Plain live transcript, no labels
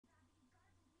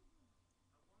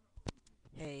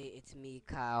Hey, it's me,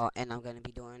 Kyle, and I'm gonna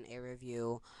be doing a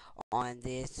review on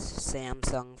this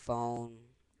Samsung phone.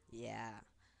 Yeah,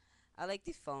 I like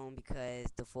this phone because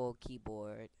the full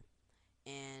keyboard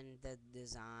and the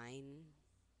design.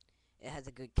 It has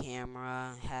a good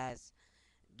camera, has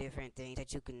different things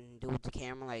that you can do with the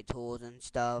camera, like tools and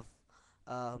stuff.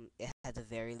 It has a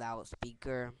very loud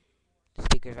speaker. The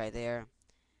speaker's right there.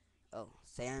 Oh,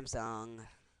 Samsung.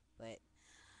 But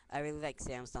I really like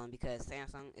Samsung because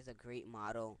Samsung is a great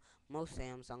model. Most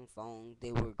Samsung phones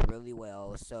they work really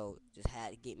well, so just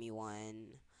had to get me one.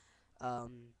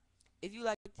 Um, if you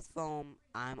like this phone,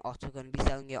 I'm also gonna be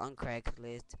selling it on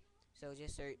Craigslist. So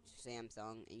just search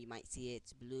Samsung and you might see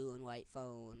it's blue and white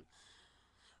phone.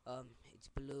 It's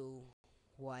blue,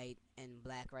 white, and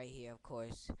black right here, of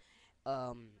course.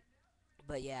 Um,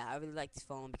 but yeah, I really like this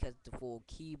phone because the full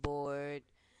keyboard,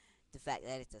 the fact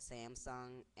that it's a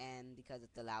Samsung, and because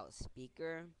it's the loud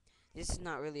speaker. This is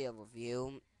not really a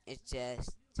review. It's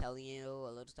just telling you a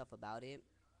little stuff about it.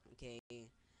 Okay,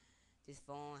 this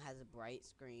phone has a bright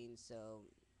screen, so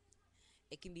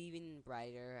it can be even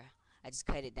brighter. I just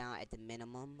cut it down at the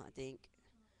minimum, I think.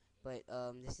 But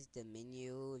this is the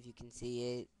menu. If you can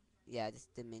see it, yeah, this is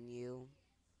the menu.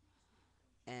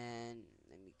 And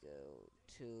let me go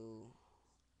to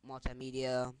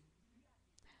multimedia.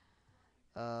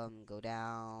 Go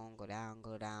down, go down,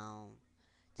 go down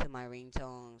to my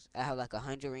ringtones. I have like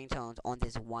 100 ringtones on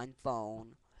this one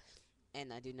phone,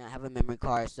 and I do not have a memory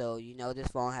card, so you know this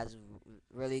phone has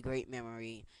really great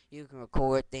memory. You can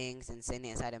record things and send it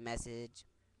inside a message.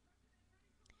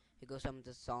 Here goes some of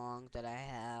the songs that I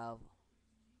have.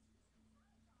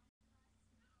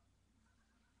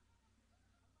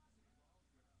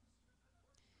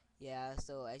 Yeah,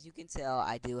 so as you can tell,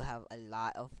 I do have a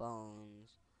lot of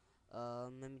phones.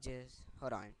 Let me just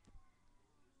hold on.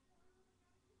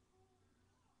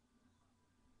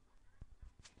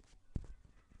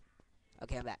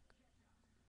 Okay, I'm back.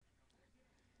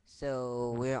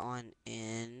 So we're on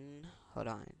in. Hold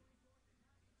on.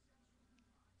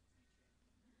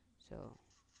 So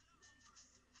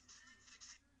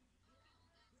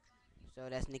so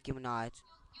that's Nicki Minaj.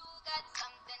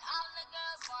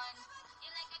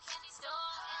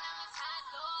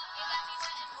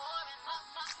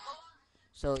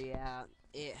 So yeah,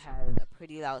 it has a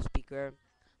pretty loud speaker,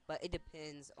 but it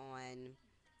depends on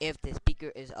if the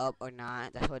speaker is up or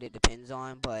not. That's what it depends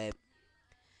on. But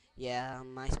yeah,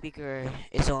 my speaker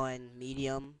is on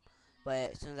medium,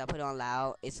 but as soon as I put it on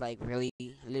loud, it's like really,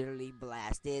 literally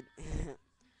blasted.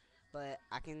 But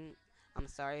I'm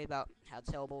sorry about how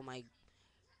terrible my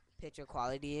picture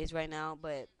quality is right now,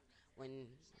 but when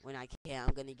when I can,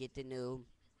 I'm gonna get the new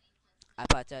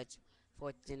iPod Touch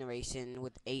fourth generation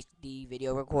with HD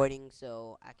video recording,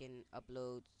 so I can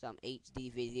upload some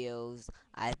HD videos.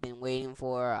 I've been waiting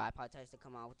for iPod Touch to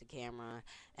come out with the camera,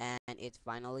 and it's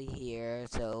finally here.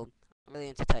 So I'm really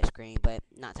into touchscreen, but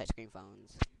not touchscreen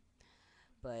phones.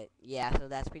 But yeah, so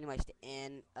that's pretty much the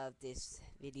end of this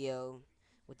video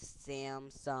with the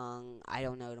Samsung. I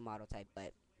don't know the model type,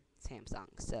 but Samsung.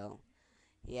 So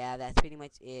yeah, that's pretty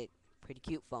much it. Pretty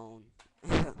cute phone.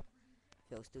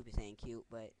 Feel stupid saying cute,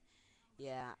 but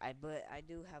yeah, I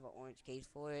do have an orange case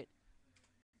for it.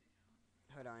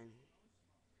 Hold on.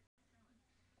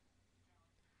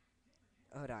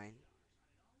 Hold on.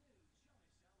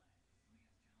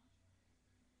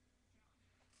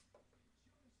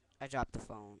 I dropped the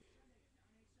phone.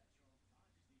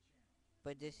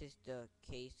 But this is the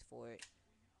case for it.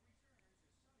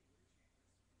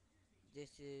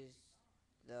 This is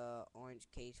the orange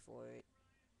case for it.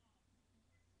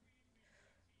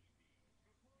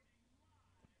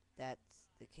 That's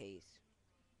the case.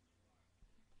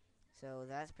 So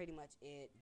that's pretty much it.